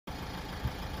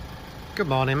Good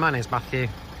morning, my name is Matthew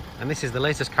and this is the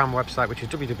latest car on my website, which is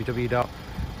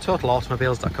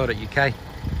www.totalautomobils.co.uk. You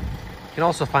can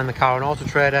also find the car on Auto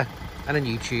Trader and on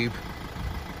YouTube.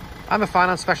 I'm a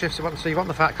finance specialist, so you want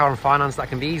the car on finance that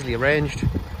can be easily arranged. To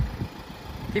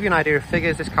give you an idea of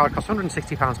figures, this car costs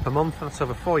 £160 per month, and that's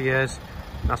over 4 years,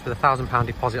 and that's with a £1,000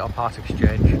 deposit or part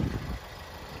exchange.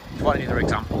 If you want any other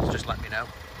examples, just let me know.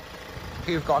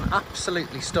 Here we've got an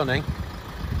absolutely stunning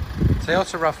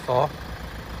Toyota RAV4.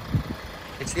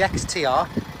 It's the XTR,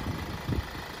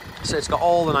 so it's got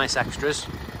all the nice extras.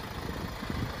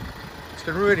 It's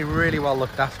been really, really well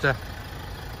looked after.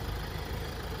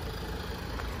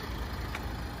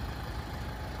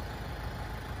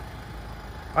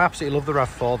 I absolutely love the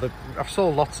RAV4. I've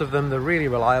sold lots of them. They're really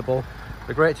reliable.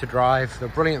 They're great to drive. They're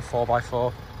brilliant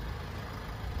 4x4.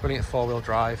 Brilliant four-wheel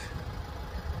drive.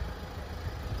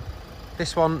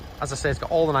 This one, as I say, it's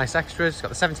got all the nice extras. It's got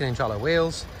the 17-inch alloy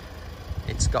wheels.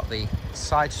 It's got the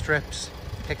side strips,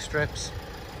 kick strips.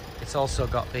 It's also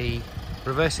got the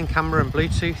reversing camera and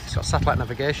Bluetooth. It's got satellite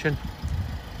navigation.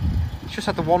 It's just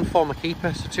had the one former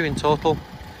keeper, so 2 in total.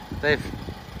 They've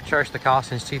cherished the car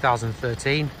since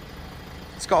 2013.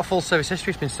 It's got a full service history.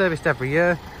 It's been serviced every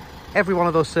year. Every one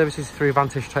of those services through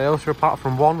Vantage Toyota, apart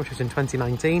from one, which was in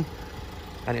 2019.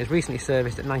 And it was recently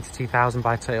serviced at 92,000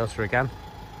 by Toyota again.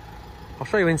 I'll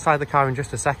show you inside the car in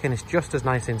just a second. It's just as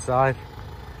nice inside.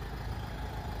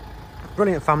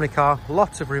 Brilliant family car,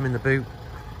 lots of room in the boot,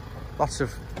 lots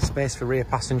of space for rear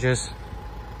passengers.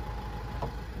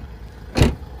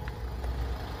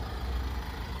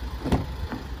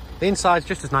 The inside's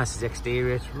just as nice as the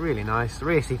exterior. It's really nice. The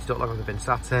rear seats don't look like they've been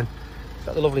sat in. It's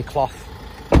got the lovely cloth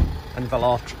and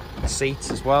velour seats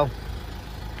as well.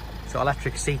 It's got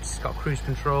electric seats, it's got cruise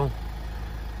control.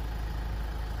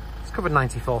 It's covered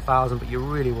 94,000, but you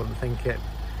really wouldn't think it.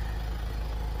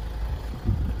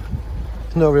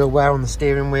 There's no real wear on the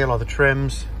steering wheel or the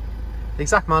trims. The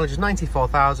exact mileage is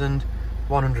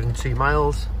 94,102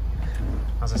 miles.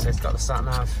 As I say, it's got the sat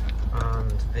nav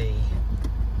and the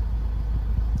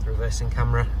reversing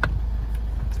camera.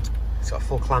 It's got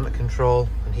full climate control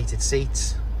and heated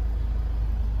seats.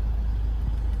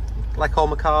 Like all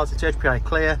my cars, it's HPI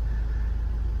clear.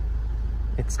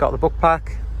 It's got the book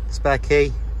pack, spare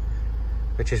key,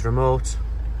 which is remote,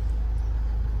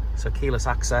 so keyless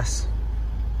access.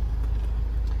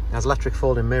 It has electric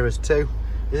folding mirrors too.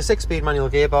 There's a 6-speed manual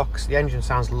gearbox. The engine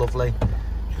sounds lovely.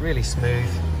 It's really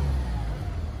smooth.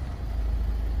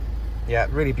 Yeah,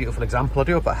 really beautiful example. I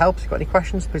do hope that helps. If you've got any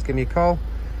questions, please give me a call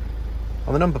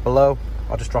on the number below,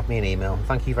 or just drop me an email.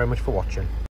 Thank you very much for watching.